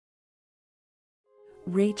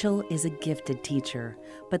Rachel is a gifted teacher,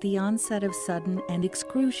 but the onset of sudden and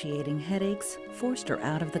excruciating headaches forced her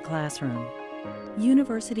out of the classroom.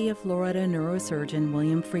 University of Florida neurosurgeon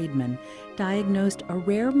William Friedman diagnosed a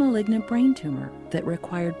rare malignant brain tumor that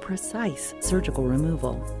required precise surgical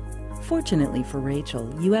removal. Fortunately for Rachel,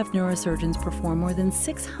 UF neurosurgeons perform more than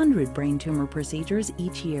 600 brain tumor procedures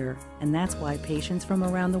each year, and that's why patients from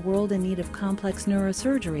around the world in need of complex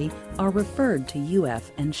neurosurgery are referred to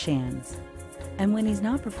UF and Shands. And when he's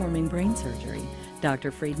not performing brain surgery, Dr.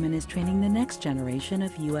 Friedman is training the next generation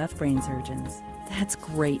of UF brain surgeons. That's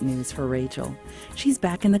great news for Rachel. She's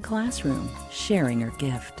back in the classroom, sharing her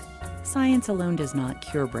gift. Science alone does not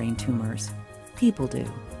cure brain tumors. People do.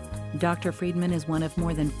 Dr. Friedman is one of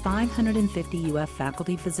more than 550 UF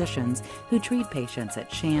faculty physicians who treat patients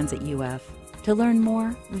at Shands at UF. To learn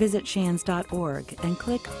more, visit shands.org and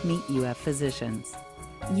click Meet UF Physicians.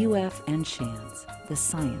 UF and Shands, the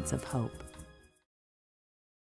science of hope.